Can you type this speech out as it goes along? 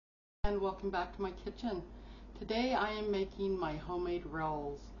and welcome back to my kitchen. Today I am making my homemade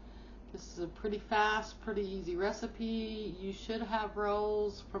rolls. This is a pretty fast, pretty easy recipe. You should have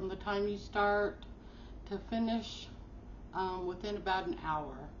rolls from the time you start to finish within about an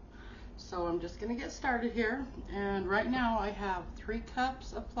hour. So I'm just going to get started here, and right now I have 3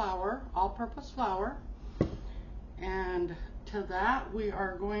 cups of flour, all-purpose flour, and to that we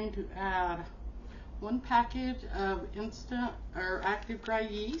are going to add 1 package of instant or active dry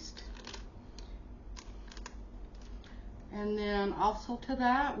yeast, and then also to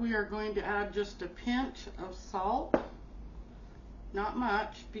that we are going to add just a pinch of salt. Not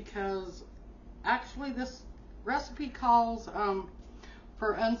much, because actually this recipe calls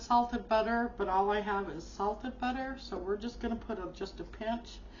for unsalted butter, but all I have is salted butter, so we're just going to put just a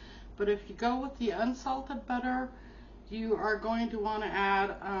pinch. But if you go with the unsalted butter, you are going to want to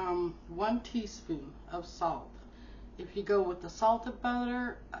add 1 teaspoon of salt. If you go with the salted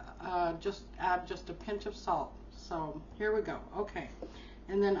butter, just add just a pinch of salt. So here we go. Okay,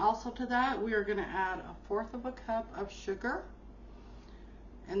 and then also to that we are going to add 1/4 of a cup of sugar,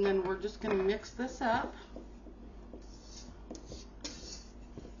 and then we're just going to mix this up.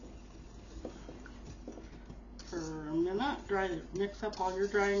 For a minute, mix up all your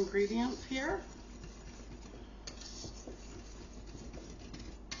dry ingredients here.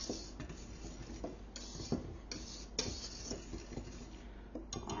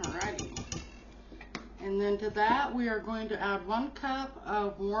 And then to that we are going to add 1 cup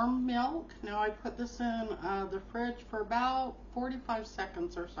of warm milk. Now I put this in the fridge for about 45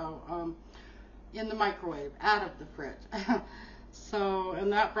 seconds or so, in the microwave, out of the fridge. So,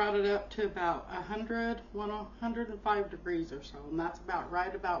 and that brought it up to about 105 degrees or so, and that's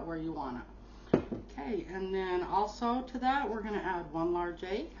right about where you want it. Okay, and then also to that we're going to add 1 large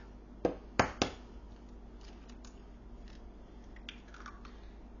egg.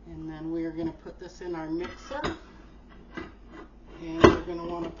 And then we are going to put this in our mixer, and you're going to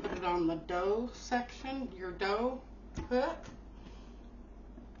want to put it on the dough section, your dough hook.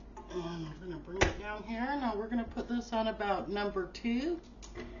 And I'm going to bring it down here. Now we're going to put this on about number 2.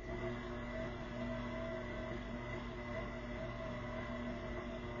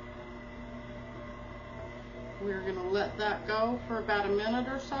 We're going to let that go for about a minute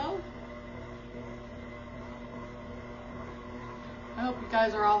or so. I hope you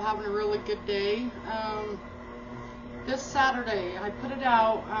guys are all having a really good day. This Saturday, I put it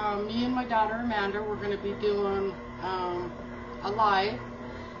out, me and my daughter Amanda, we're going to be doing a live,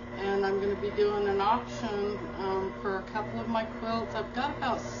 and I'm going to be doing an auction for a couple of my quilts. I've got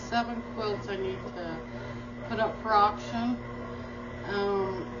about 7 quilts I need to put up for auction.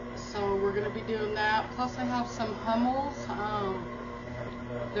 So we're going to be doing that. Plus I have some Hummels.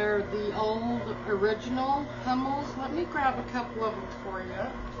 They're the old original Hummels. Let me grab a couple of them for you.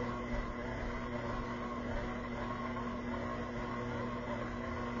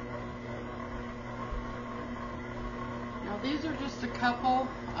 Now these are just a couple.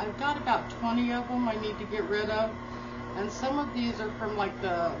 I've got about 20 of them I need to get rid of. And some of these are from like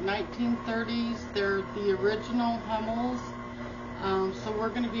the 1930s. They're the original Hummels. So we're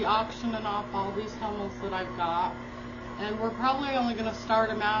going to be auctioning off all these Hummels that I've got. And we're probably only going to start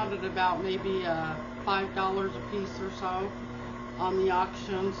them out at about maybe $5 a piece or so on the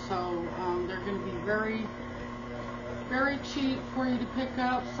auction. So they're going to be very, very cheap for you to pick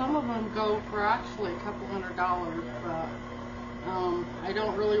up. Some of them go for actually a couple $100, but I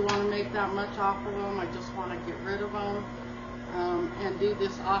don't really want to make that much off of them. I just want to get rid of them and do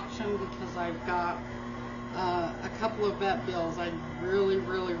this auction because I've got a couple of vet bills I really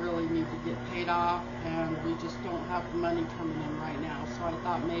need to get paid off, and we just don't have the money coming in right now. So I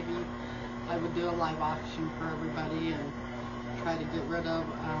thought maybe I would do a live auction for everybody and try to get rid of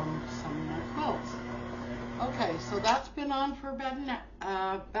some of my quilts. Okay, so that's been on for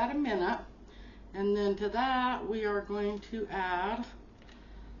about a minute, and then to that we are going to add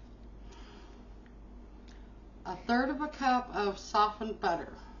 1/3 of a cup of softened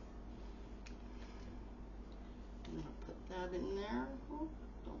butter. I'm going to put that in there. Oh,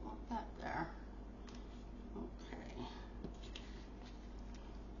 don't want that there. Okay.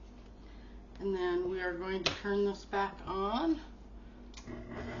 And then we are going to turn this back on.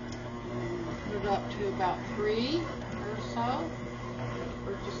 Put it up to about 3 or so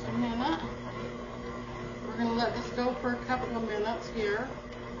for just a minute. We're going to let this go for a couple of minutes here.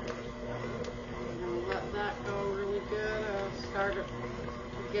 We're going to let that go really good. Start it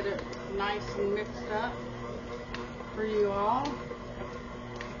to get it nice and mixed up for you all.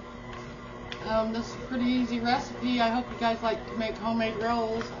 This is a pretty easy recipe. I hope you guys like to make homemade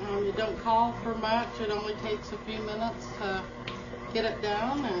rolls. You don't call for much. It only takes a few minutes to get it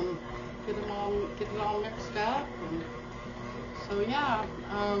down, and get it all mixed up. And so yeah,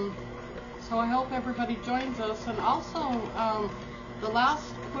 so I hope everybody joins us. And also, the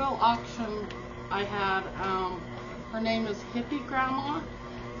last quill auction I had, her name is Hippie Grandma.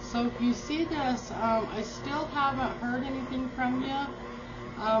 So if you see this, I still haven't heard anything from you.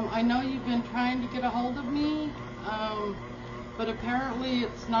 I know you've been trying to get a hold of me, but apparently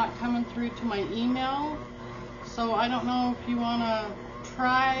it's not coming through to my email. So I don't know if you want to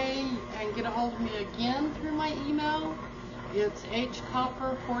try and get a hold of me again through my email. It's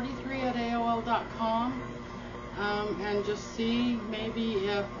hcopper43@aol.com, and just see maybe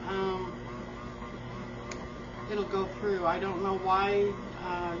if it'll go through. I don't know why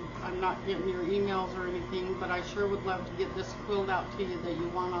I'm not getting your emails or anything, but I sure would love to get this quilled out to you that you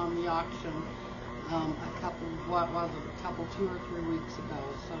won on the auction a couple, 2 or 3 weeks ago.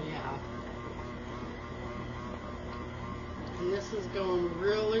 So yeah. And this is going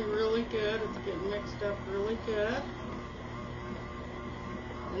really, really good. It's getting mixed up really good.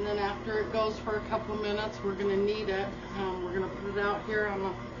 And then after it goes for a couple minutes, we're going to knead it. We're going to put it out here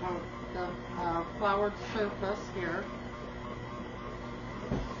on the floured surface here.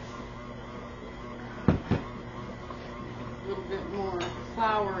 A little bit more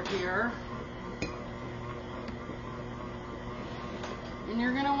flour here. And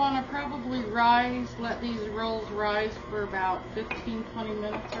you're going to want to probably let these rolls rise for about 15-20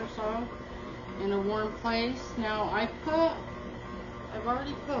 minutes or so in a warm place. Now I've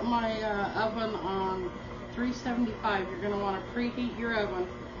already put my oven on 375. You're going to want to preheat your oven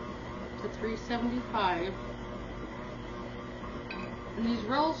to 375. And these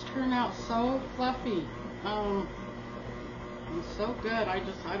rolls turn out so fluffy. And so good. I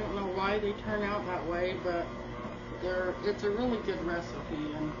don't know why they turn out that way, but it's a really good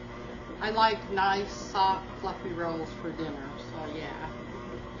recipe, and I like nice, soft, fluffy rolls for dinner, so yeah.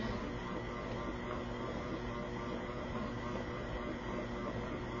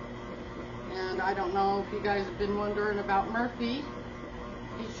 And I don't know if you guys have been wondering about Murphy.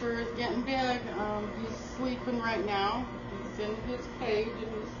 He sure is getting big. He's sleeping right now. He's in his cage and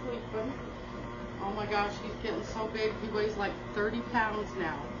he's sleeping. Oh my gosh, he's getting so big. He weighs like 30 pounds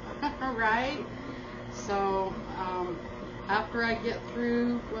now, right? So after I get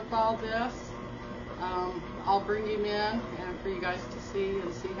through with all this, I'll bring him in and for you guys to see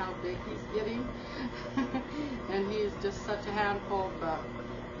how big he's getting. And he's just such a handful, but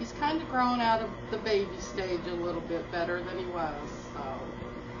he's kind of grown out of the baby stage a little bit better than he was. So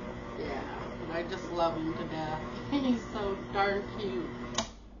yeah, but I just love him to death. He's so darn cute.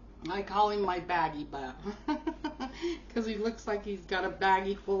 I call him my baggy butt because he looks like he's got a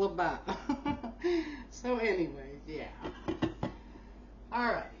baggie full of butt. So anyways, yeah.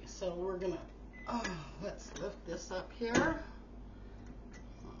 Alright, so we're gonna, let's lift this up here.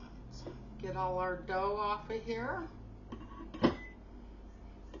 Let's get all our dough off of here.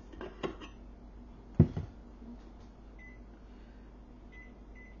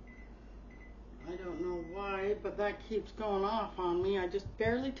 I don't know why, but that keeps going off on me. I just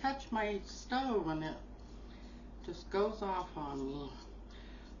barely touch my stove and it just goes off on me.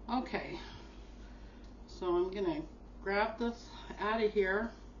 Okay, so I'm gonna grab this out of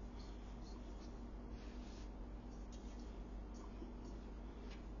here.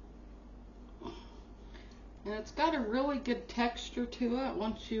 And it's got a really good texture to it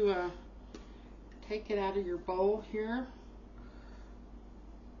once you take it out of your bowl here.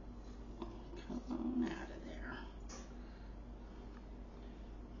 Come on out of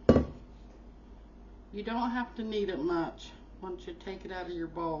there. You don't have to knead it much once you take it out of your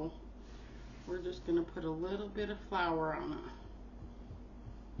bowl. We're just going to put a little bit of flour on it.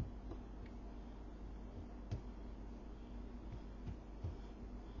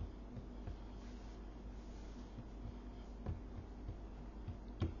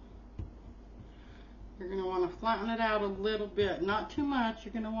 You're going to want to flatten it out a little bit, not too much.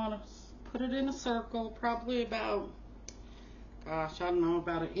 You're going to want to put it in a circle, probably about, gosh, I don't know,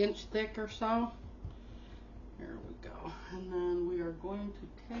 about 1 inch thick or so. There we go. And then we are going to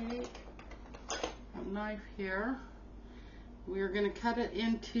take a knife here. We are going to cut it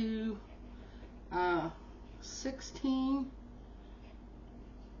into 16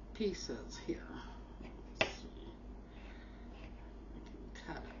 pieces here. Let's see. We can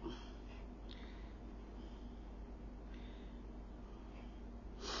cut it.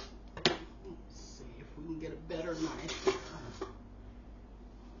 Let's see if we can get a better knife here.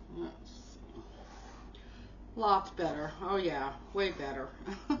 Let's see. Lots better. Oh yeah, way better.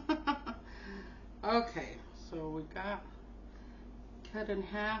 Okay, so we got cut in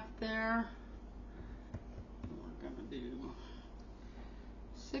half there. We're gonna do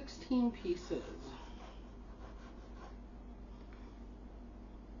 16 pieces.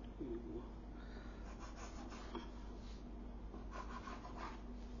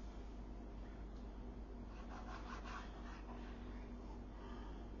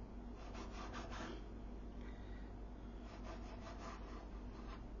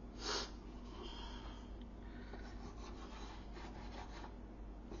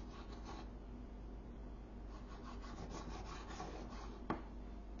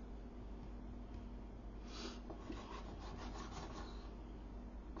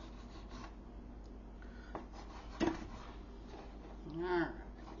 Alright,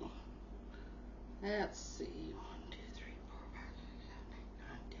 let's see, 1, 2, 3, 4, 5, 6, 7,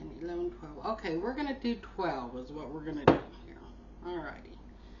 8, 9, 10, 11, 12. Okay, we're going to do 12 is what we're going to do here. Alrighty.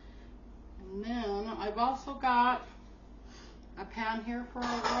 And then I've also got a pan here for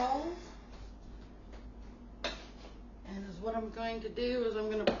our rolls. And is what I'm going to do is I'm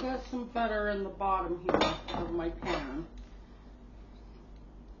going to put some butter in the bottom here of my pan.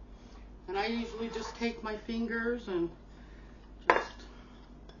 And I usually just take my fingers and just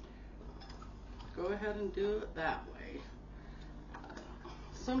go ahead and do it that way.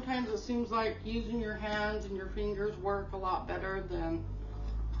 Sometimes it seems like using your hands and your fingers work a lot better than,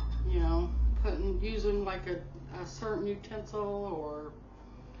 you know, using like a certain utensil or,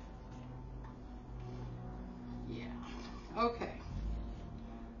 yeah. Okay.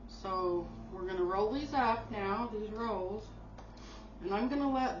 So we're going to roll these up now, these rolls. And I'm going to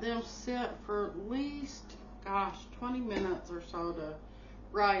let them sit for at least, gosh, 20 minutes or so to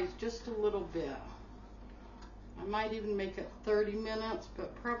rise just a little bit. I might even make it 30 minutes,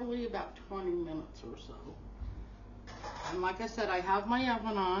 but probably about 20 minutes or so. And like I said, I have my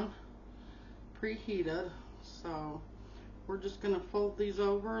oven on, preheated, so we're just going to fold these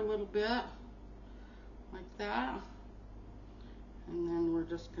over a little bit, like that. And then we're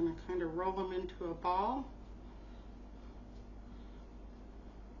just going to kind of roll them into a ball.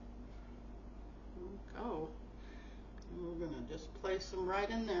 Go. And we're going to just place them right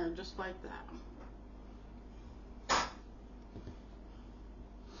in there just like that.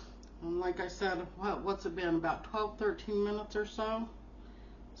 And like I said, what's it been, about 12-13 minutes or so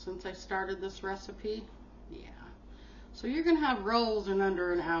since I started this recipe? Yeah. So you're going to have rolls in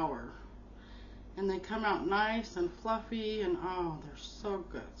under an hour. And they come out nice and fluffy, and oh, they're so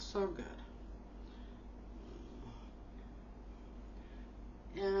good, so good.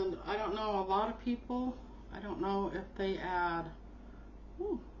 And I don't know, a lot of people, I don't know if they add,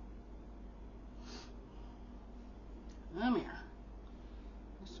 come here.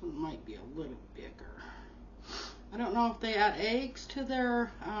 This one might be a little bigger. I don't know if they add eggs to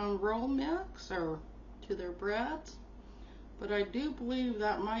their roll mix or to their breads, but I do believe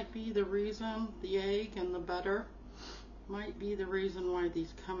that might be the reason, the egg and the butter might be the reason why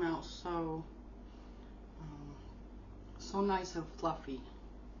these come out so nice and fluffy.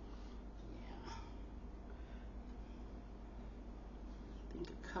 I think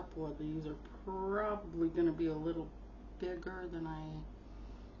a couple of these are probably going to be a little bigger than I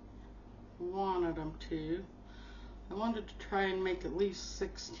wanted them to. I wanted to try and make at least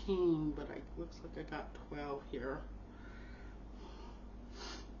 16, but it looks like I got 12 here.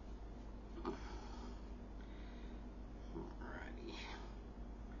 Alrighty.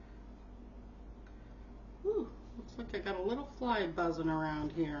 Ooh, looks like I got a little fly buzzing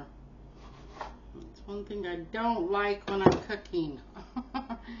around here. That's one thing I don't like when I'm cooking.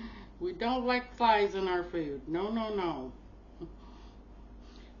 We don't like flies in our food. No, no, no.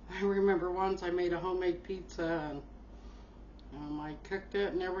 I remember once I made a homemade pizza and I cooked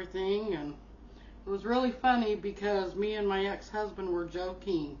it and everything, and it was really funny because me and my ex-husband were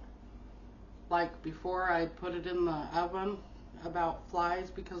joking, like before I put it in the oven, about flies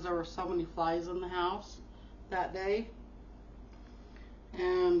because there were so many flies in the house that day.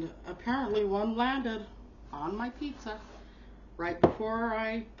 And apparently one landed on my pizza right before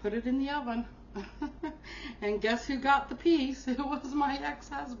I put it in the oven. And guess who got the piece? It was my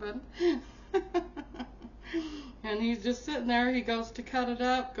ex-husband. And he's just sitting there. He goes to cut it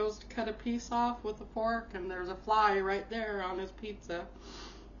up, goes to cut a piece off with a fork, and there's a fly right there on his pizza.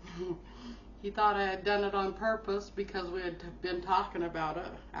 He thought I had done it on purpose because we had been talking about it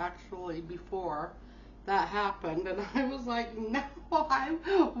actually before that happened, and I was like, no,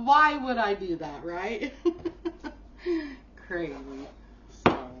 why would I do that, right? Crazy.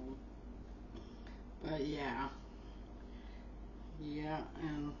 So, but yeah,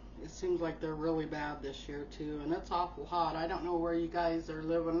 and it seems like they're really bad this year too, and it's awful hot. I don't know where you guys are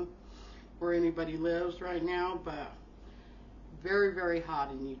living, where anybody lives right now, but very, very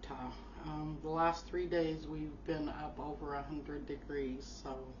hot in Utah. The last 3 days we've been up over 100 degrees.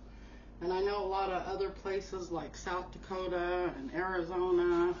 So, and I know a lot of other places like South Dakota and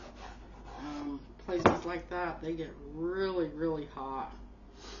Arizona, places like that, they get really, really hot.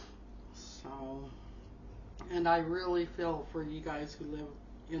 So, and I really feel for you guys who live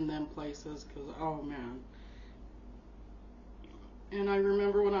in them places, because, oh man. And I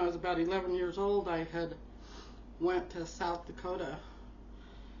remember when I was about 11 years old, I had went to South Dakota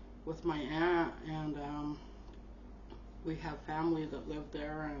with my aunt, and we have family that lived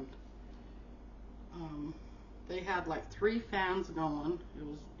there, and they had like 3 fans going. It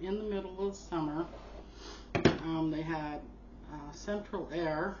was in the middle of summer. They had central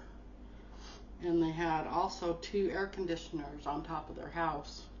air, and they had also 2 air conditioners on top of their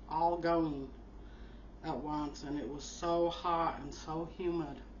house, all going at once, and it was so hot and so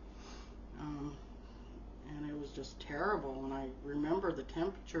humid, and it was just terrible. And I remember the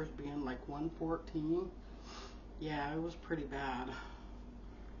temperatures being like 114. Yeah, it was pretty bad.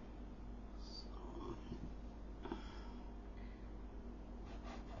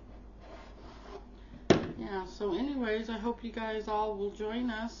 Yeah, so anyways, I hope you guys all will join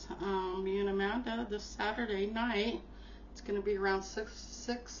us, me and Amanda, this Saturday night. It's going to be around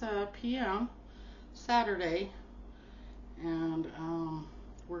 6 p.m. Saturday, and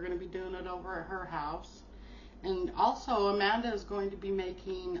we're going to be doing it over at her house. And also, Amanda is going to be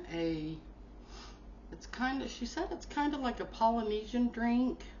making it's kind of, she said it's kind of like a Polynesian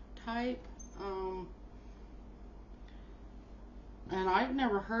drink type, and I've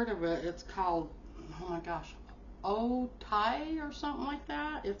never heard of it. It's called, oh my gosh, O Tai or something like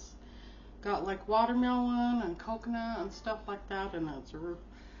that. It's got like watermelon and coconut and stuff like that, and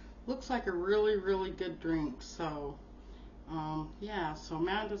looks like a really, really good drink. So yeah, so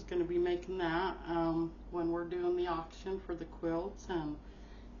Amanda's going to be making that when we're doing the auction for the quilts and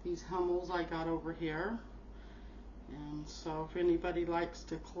these Hummels I got over here. And so if anybody likes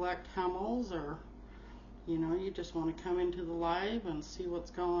to collect Hummels, or you just want to come into the live and see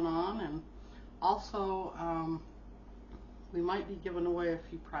what's going on. And also we might be giving away a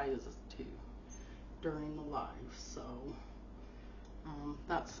few prizes too during the live, so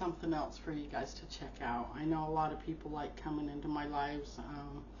that's something else for you guys to check out. I know a lot of people like coming into my lives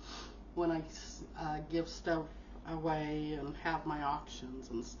when I give stuff away and have my auctions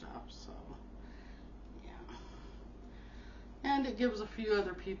and stuff, so yeah. And it gives a few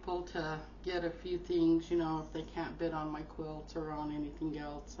other people to get a few things, if they can't bid on my quilts or on anything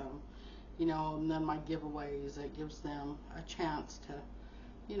else, and then my giveaways, it gives them a chance to,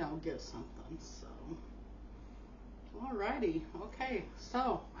 get something. So, alrighty, okay,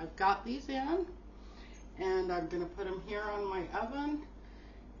 so I've got these in, and I'm going to put them here on my oven,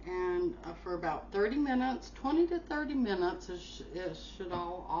 and for about 30 minutes, 20 to 30 minutes is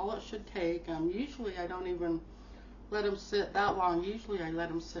all it should take. Usually I don't even let them sit that long. Usually I let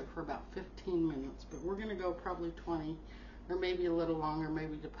them sit for about 15 minutes, but we're going to go probably 20, or maybe a little longer,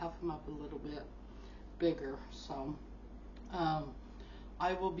 maybe to puff them up a little bit bigger. So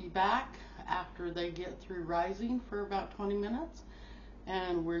I will be back after they get through rising for about 20 minutes,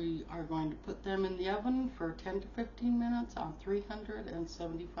 and we are going to put them in the oven for 10 to 15 minutes on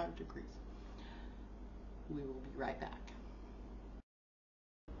 375 degrees. We will be right back.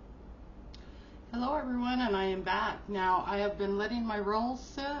 Hello everyone, and I am back. Now I have been letting my rolls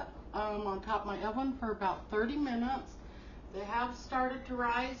sit on top of my oven for about 30 minutes. They have started to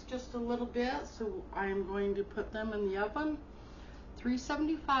rise just a little bit, so I am going to put them in the oven,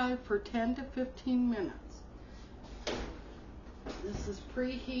 375 for 10 to 15 minutes. This is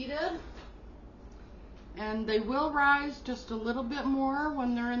preheated, and they will rise just a little bit more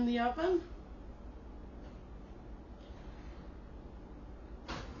when they're in the oven.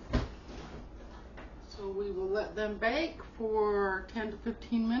 So we will let them bake for 10 to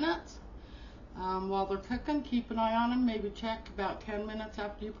 15 minutes. While they're cooking, keep an eye on them. Maybe check about 10 minutes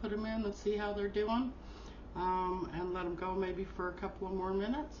after you put them in and see how they're doing. And let them go maybe for a couple of more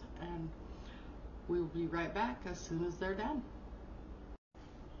minutes. And we'll be right back as soon as they're done.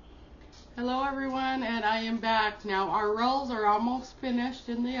 Hello everyone, and I am back. Now our rolls are almost finished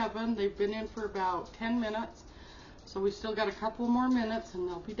in the oven. They've been in for about 10 minutes. So we still got a couple more minutes and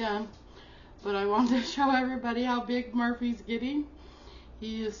they'll be done. But I wanted to show everybody how big Murphy's getting.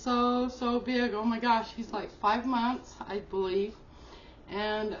 He is so big. Oh my gosh, he's like 5 months, I believe.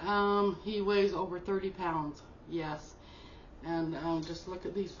 And he weighs over 30 pounds. Yes. And just look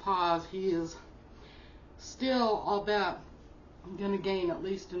at these paws. He is still, I'll bet, going to gain at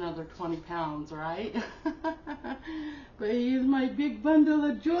least another 20 pounds, right? But he's my big bundle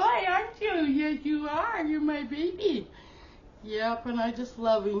of joy, aren't you? Yes, you are. You're my baby. Yep, and I just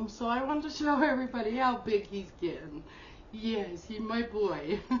love him, so I wanted to show everybody how big he's getting. Yes, he's my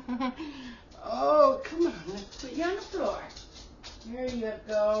boy. Oh, come on, let's put you on the floor. There you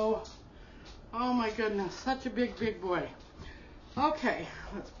go. Oh my goodness, such a big, big boy. Okay,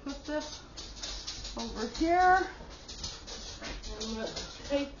 let's put this over here. And let's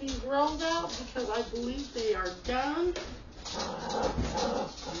take these rolls out because I believe they are done.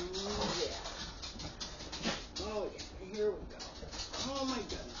 Oh yeah. Oh yeah, here we go. Oh my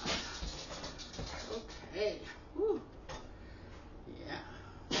goodness. Okay. Whew.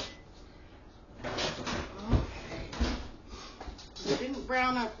 Yeah. Okay. They didn't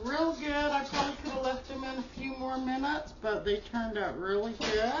brown up real good. I probably could have left them in a few more minutes, but they turned out really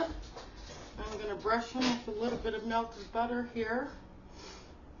good. I'm going to brush them with a little bit of melted butter here.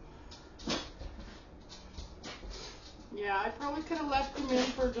 Yeah, I probably could have left them in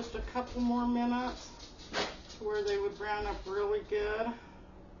for just a couple more minutes to where they would brown up really good.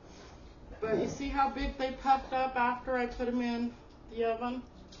 But you see how big they puffed up after I put them in the oven?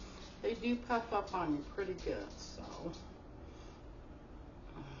 They do puff up on you pretty good, so.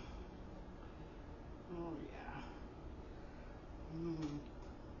 Oh yeah.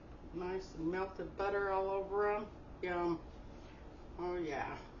 Nice and melted butter all over them. Yum. Oh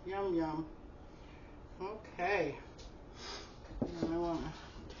yeah. Yum yum. Okay. And I want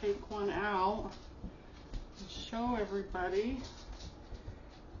to take one out and show everybody.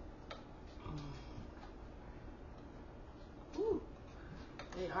 Ooh,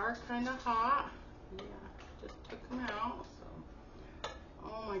 they are kind of hot. Yeah, just took them out. So,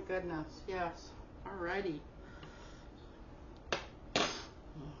 oh my goodness, yes. Alrighty.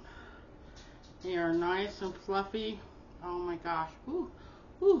 They are nice and fluffy. Oh my gosh. Ooh,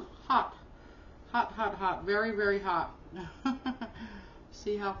 ooh, hot. Hot, hot, hot. Very, very hot.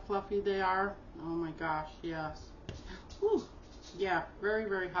 See how fluffy they are? Oh my gosh, yes. Ooh, yeah, very,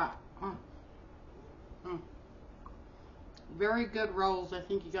 very hot. Very good rolls. I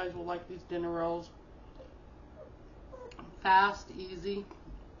think you guys will like these dinner rolls. Fast, easy.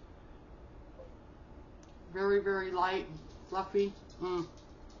 Very, very light, fluffy.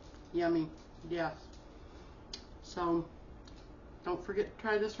 Yummy. Yes. So, don't forget to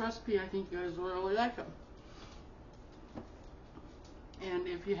try this recipe. I think you guys will really like it. And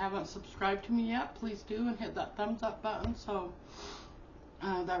if you haven't subscribed to me yet, please do and hit that thumbs up button. So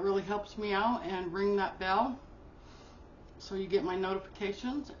that really helps me out, and ring that bell so you get my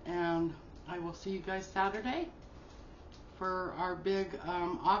notifications. And I will see you guys Saturday for our big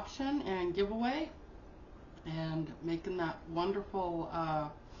auction and giveaway, and making that wonderful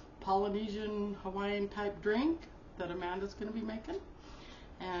Polynesian Hawaiian type drink that Amanda's going to be making.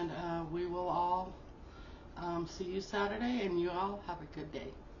 And we will all see you Saturday, and you all have a good day.